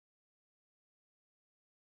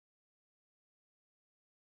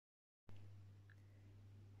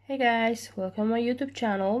Hey guys, welcome to my YouTube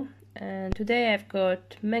channel, and today I've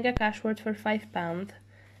got mega cash word for £5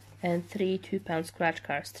 and 3 £2 scratch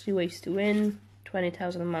cards, 3 ways to win,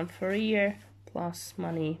 20,000 a month for a year, plus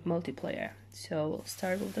money multiplayer. So we'll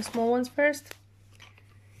start with the small ones first.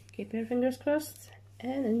 Keep your fingers crossed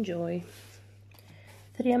and enjoy.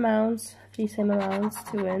 3 same amounts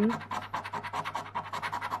to win.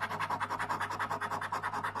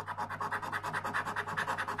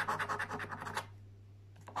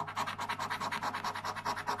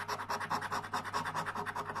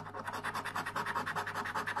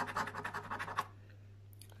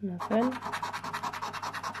 Nothing.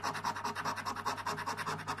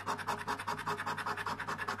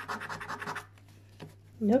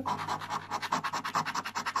 Nope.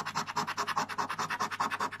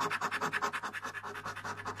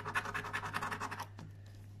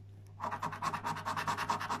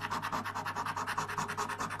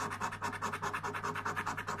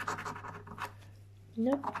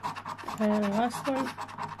 Nope. And the last one.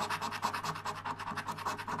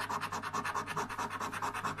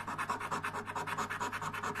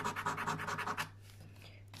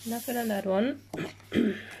 Nothing on that one.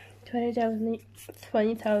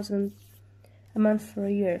 20,000 a month for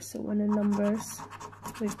a year. So when the numbers,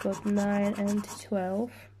 we've got 9 and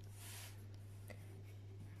 12.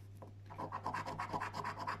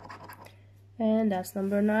 And that's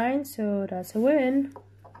number 9, so that's a win.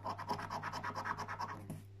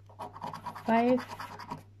 5,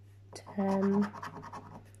 10,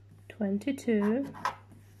 22,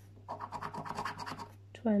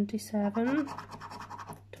 27,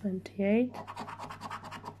 28,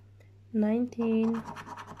 19,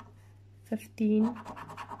 15,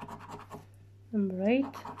 number 8,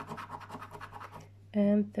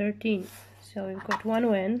 and 13. So we've got one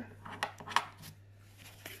win.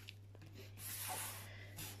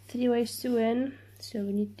 3 ways to win. So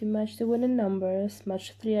we need to match the winning numbers,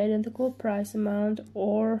 match 3 identical price amount,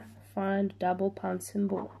 or find double pound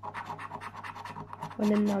symbol.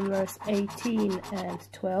 Winning numbers 18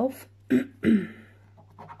 and 12.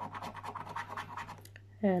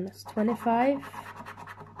 And it's 25,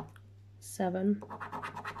 7,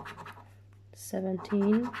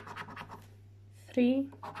 17, 3,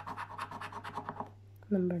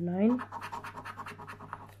 number 9,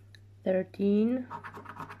 13,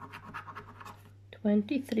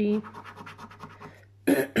 23,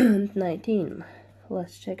 and 19.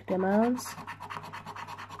 Let's check the amounts.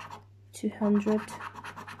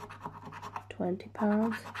 220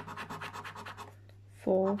 pounds,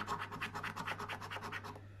 4,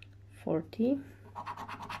 40,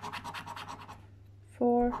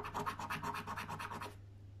 4,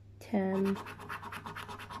 10,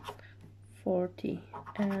 40,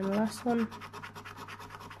 and last one,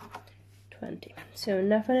 20. So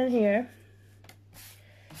nothing in here.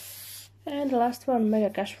 And the last one, mega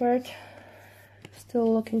cash word.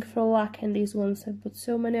 Still looking for luck in these ones. I've put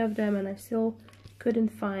so many of them and I still couldn't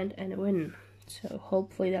find any win. So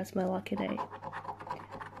hopefully that's my lucky day.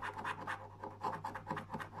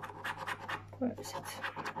 Where is it?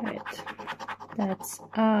 Right. That's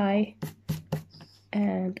I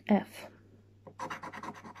and F.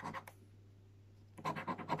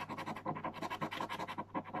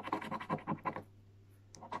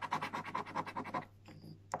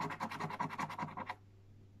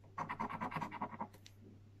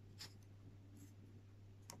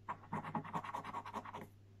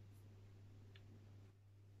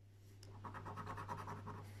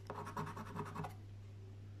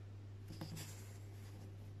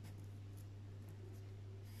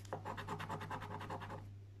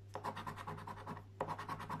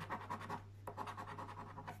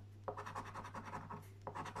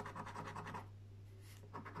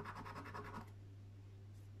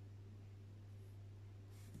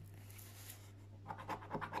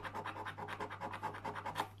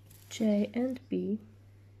 J and B.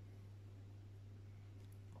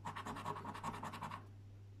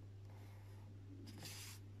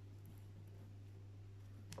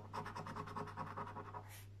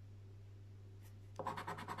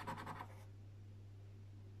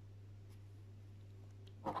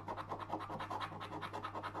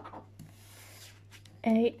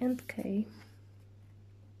 A and K.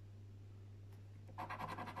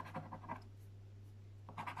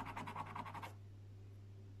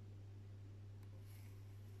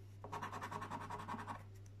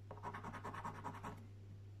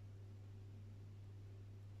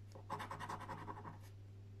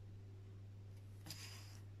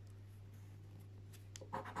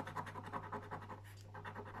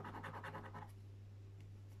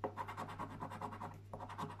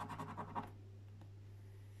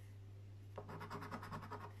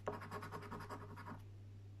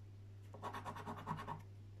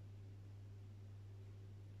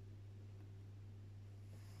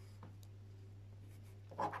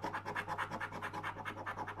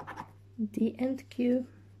 D and Q.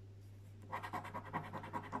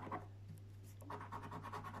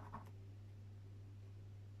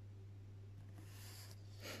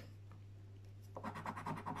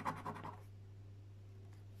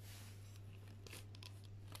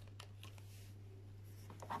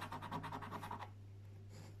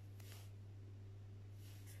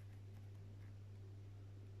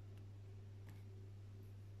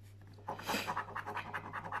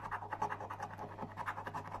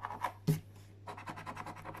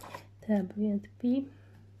 W and P.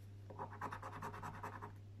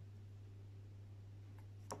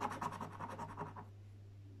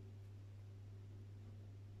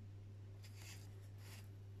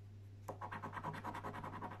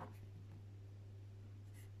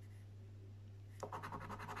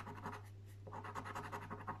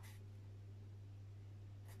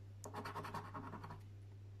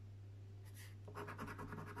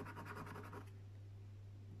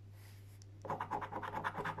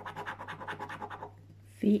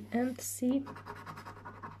 V and C.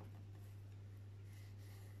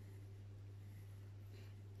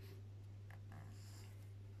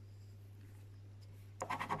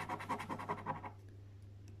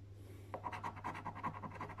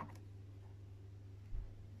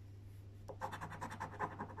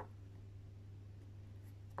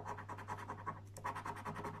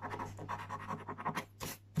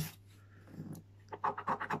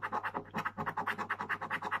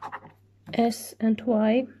 S and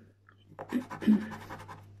Y.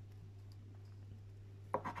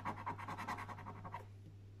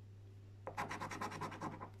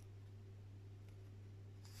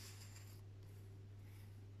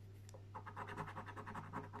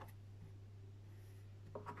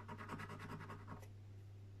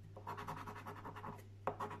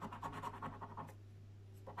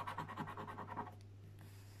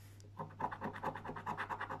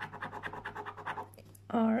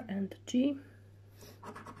 R and G.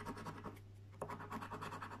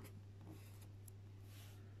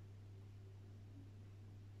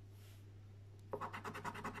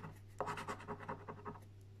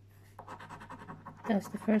 That's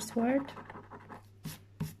the first word.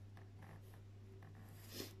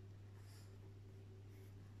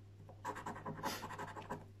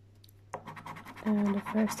 And the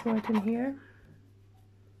first word in here.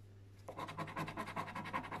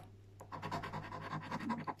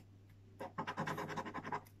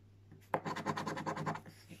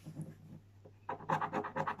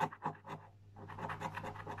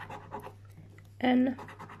 N.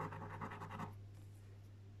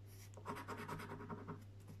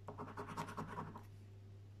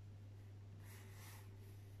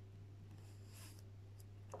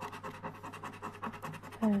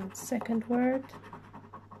 And second word.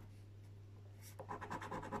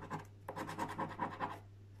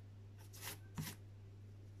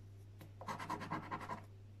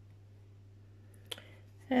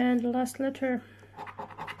 And the last letter.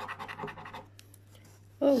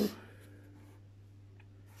 O.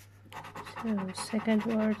 So second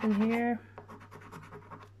word in here.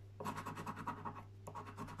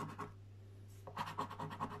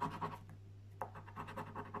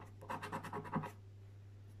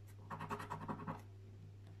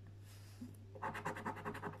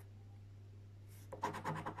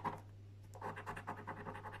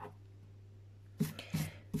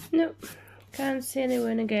 No, can't see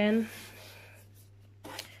anyone again.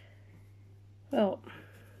 Well,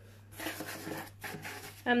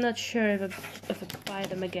 I'm not sure if I buy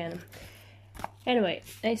them again. Anyway,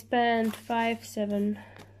 I spent 5, 7,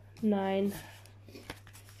 9,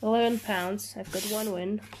 11 pounds. I've got one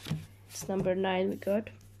win. It's number 9 we got.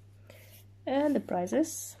 And the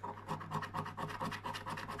prizes.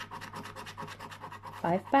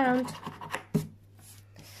 £5.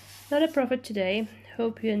 Not a profit today.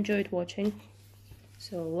 Hope you enjoyed watching.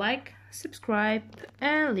 So like, subscribe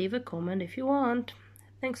and leave a comment if you want.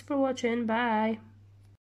 Thanks for watching. Bye.